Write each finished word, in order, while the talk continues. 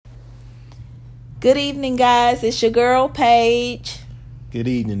Good evening, guys. It's your girl, Paige. Good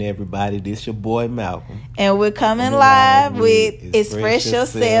evening, everybody. This your boy, Malcolm. And we're coming live with Express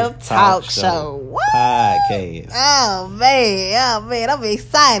Yourself Talk Show. What? Podcast. Oh, man. I'm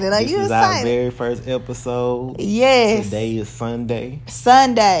excited. Are you excited? This is our very first episode. Yes. Today is Sunday.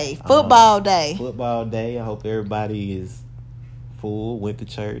 Football day. Football day. I hope everybody is full, went to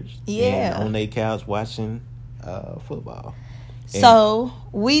church. Yeah. And on their couch watching football. So,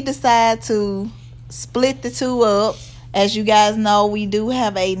 we decide to split the two up. As you guys know, we do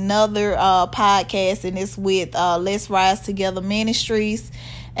have another podcast, and it's with Let's Rise Together Ministries.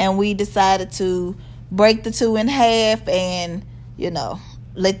 And we decided to break the two in half and,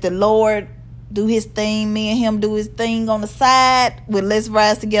 let the Lord do his thing. Me and him do his thing on the side with Let's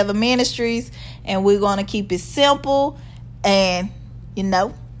Rise Together Ministries. And we're going to keep it simple and,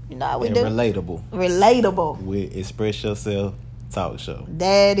 how we do. Relatable. With Express Yourself Talk Show.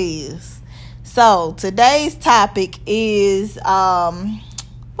 That is. So, today's topic is,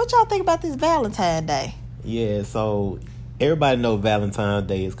 what y'all think about this Valentine's Day? Yeah, so everybody know Valentine's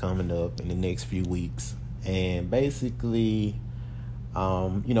Day is coming up in the next few weeks. And basically,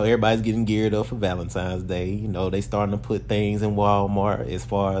 everybody's getting geared up for Valentine's Day. They starting to put things in Walmart as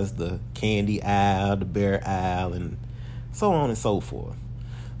far as the candy aisle, the bear aisle, and so on and so forth.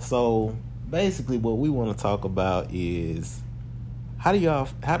 So, basically, what we want to talk about is, How do you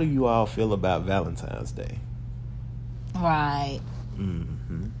all feel about Valentine's Day? Right.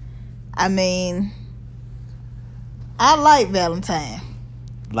 Mm-hmm. I mean, I like Valentine.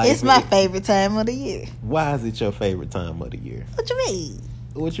 It's my favorite time of the year. Why is it your favorite time of the year? What you mean?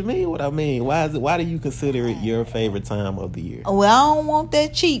 What you mean? What I mean? Why do you consider it your favorite time of the year? Well, I don't want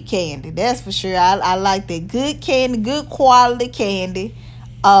that cheap candy. That's for sure. I like that good candy, good quality candy.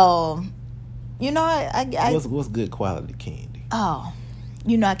 What's good quality candy? Oh,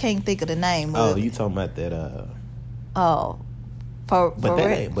 I can't think of the name. Oh, you talking about that?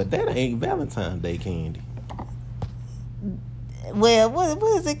 That ain't Valentine's Day candy. Well,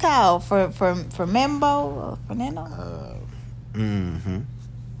 what is it called? For Membo or Fernando? Mm-hmm.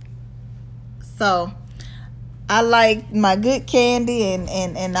 So, I like my good candy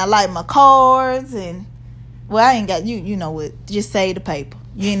and I like my cards and I ain't got you know what? Just save the paper.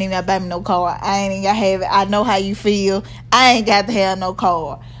 You ain't even got to buy me no card. I ain't even got to have it. I know how you feel. I ain't got to have no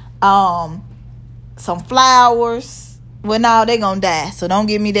card. Some flowers. Well, no, they gonna die, so don't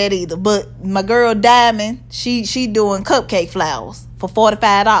give me that either. But my girl Diamond, she doing cupcake flowers for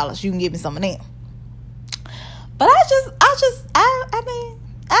 $45. You can give me some of them. But I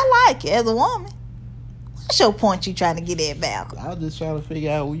like it as a woman. What's your point you trying to get at, Malcolm? I was just trying to figure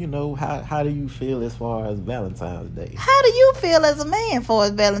out, how do you feel as far as Valentine's Day? How do you feel as a man for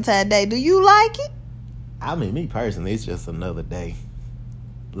Valentine's Day? Do you like it? I mean, me personally, it's just another day.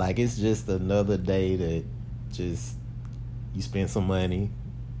 Like, it's just another day that just you spend some money,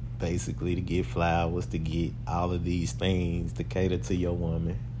 basically, to get flowers, to get all of these things to cater to your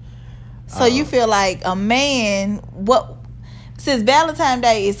woman. So you feel like a man, since Valentine's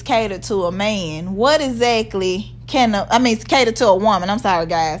Day is catered to a man, what exactly it's catered to a woman. I'm sorry,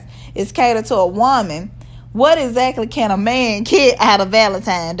 guys. It's catered to a woman. What exactly can a man get out of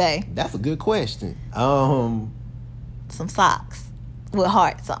Valentine's Day? That's a good question. Some socks with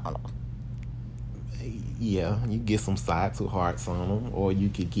hearts on them. Yeah, you get some socks with hearts on them, or you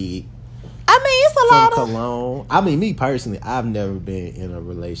could get. It's a lot of cologne. I mean, me personally, I've never been in a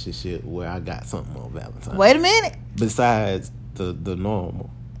relationship where I got something on Valentine's. Wait a minute. Besides the normal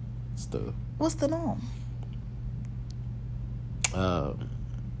stuff. What's the norm?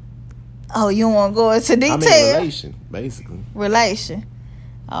 You want to go into detail? Relation, basically. Relation.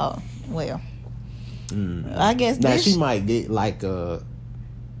 Oh, well. I guess now she might get like a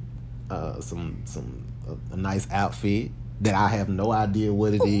nice outfit that I have no idea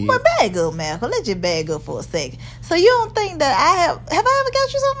what it is. But bag up, Malcolm. Let your bag up for a second. So you don't think that have I ever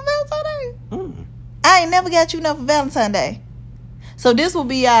got you something for Valentine's Day? I ain't never got you nothing for Valentine's Day. So this will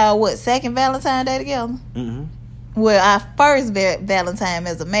be our second Valentine's Day together? Mm-hmm. Well, our first Valentine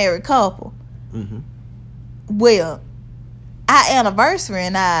as a married couple. Mm-hmm. Well, our anniversary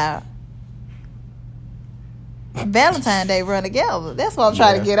and our Valentine's Day run together. That's what I'm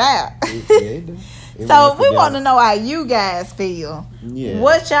trying to get out. So we want to know how you guys feel. Yeah.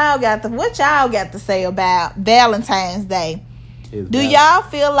 What y'all got to say about Valentine's Day? Do y'all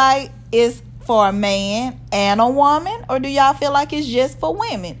feel like it's for a man and a woman, or do y'all feel like it's just for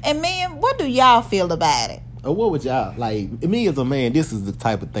women? And men, what do y'all feel about it? Or what would y'all like? Me as a man, this is the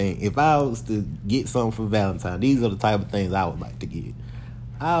type of thing. If I was to get something for Valentine, these are the type of things I would like to get.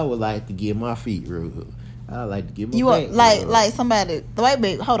 I would like to get my feet rubbed. I like to give them You back. want like somebody?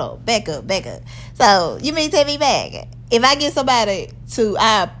 Wait, hold on, back up. So you mean take me back? If I get somebody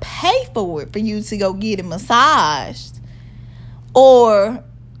I pay for it for you to go get it massaged, or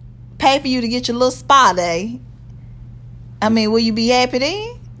pay for you to get your little spa day. I mean, will you be happy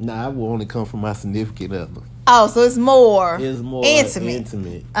then? Nah, I will only come from my significant other. Oh, so it's more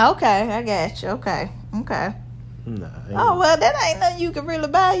intimate. Okay, I got you. Okay. Nah. Oh, well, that ain't nothing you can really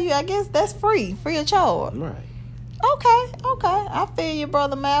buy you. I guess that's free of charge. Right. Okay. I feel you,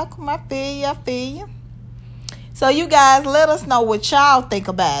 Brother Malcolm. I feel you. So you guys, let us know what y'all think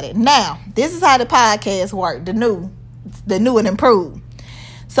about it. Now, this is how the podcast work. The new and improved.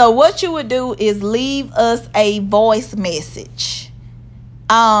 So what you would do is leave us a voice message.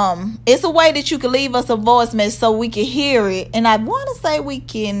 It's a way that you can leave us a voice message so we can hear it, and I want to say we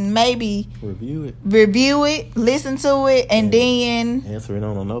can maybe review it, listen to it, and then answer it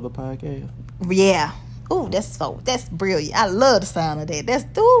on another podcast. Yeah. Ooh, that's brilliant. I love the sound of that. That's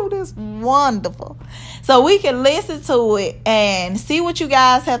wonderful. So we can listen to it and see what you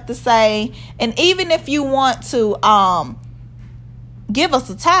guys have to say, and even if you want to give us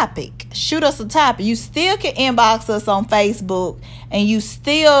a topic, shoot us a topic, you still can inbox us on Facebook, and you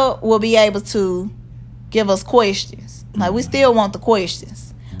still will be able to give us questions. Like, we still want the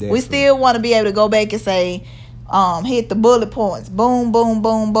questions. Definitely. We still want to be able to go back and say, hit the bullet points, boom, boom,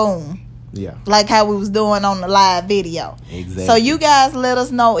 boom, boom. Yeah. Like how we was doing on the live video. Exactly. So you guys let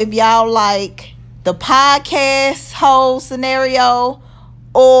us know if y'all like the podcast whole scenario,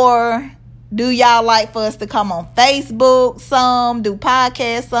 or do y'all like for us to come on Facebook some, do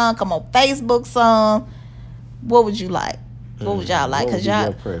podcast some, come on Facebook some? What would you like? What would y'all like? Cause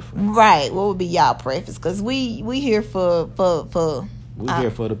y'all preference. Right. What would be y'all preference? Cause we here for we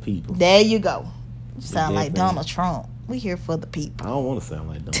here for the people. There you go. You sound like Donald Trump. We here for the people. I don't want to sound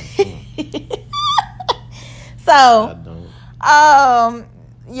like Donald Trump. So I don't.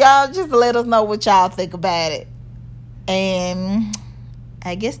 Y'all just let us know what y'all think about it. And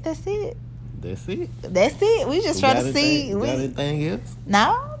I guess that's it. That's it. We just try to see. Got anything else?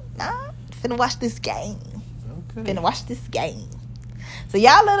 No. Finna watch this game. Okay. So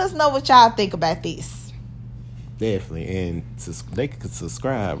y'all let us know what y'all think about this. Definitely. And they could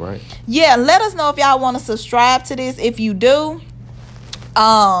subscribe, right? Yeah, let us know if y'all want to subscribe to this. If you do,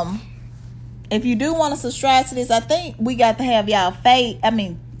 want to subscribe to this, I think we got to have y'all face.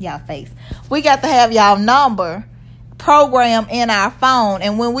 We got to have y'all number program in our phone,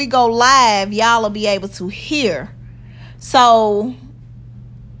 and when we go live, y'all will be able to hear. So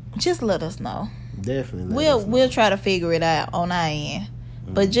just let us know. Definitely. We'll try to figure it out on our end.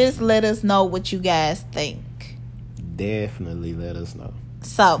 But just let us know what you guys think. Definitely let us know.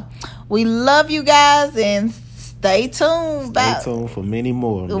 So we love you guys, and stay tuned. Stay tuned for many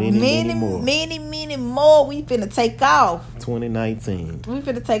more. Many more. We finna take off. 2019. We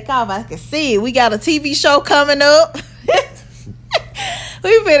finna take off. I can see it. We got a TV show coming up. We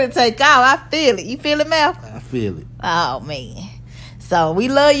finna take off. I feel it. You feel it, Malcolm? I feel it. Oh, man. So we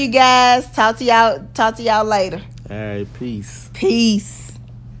love you guys. Talk to y'all later. All right. Peace. Peace.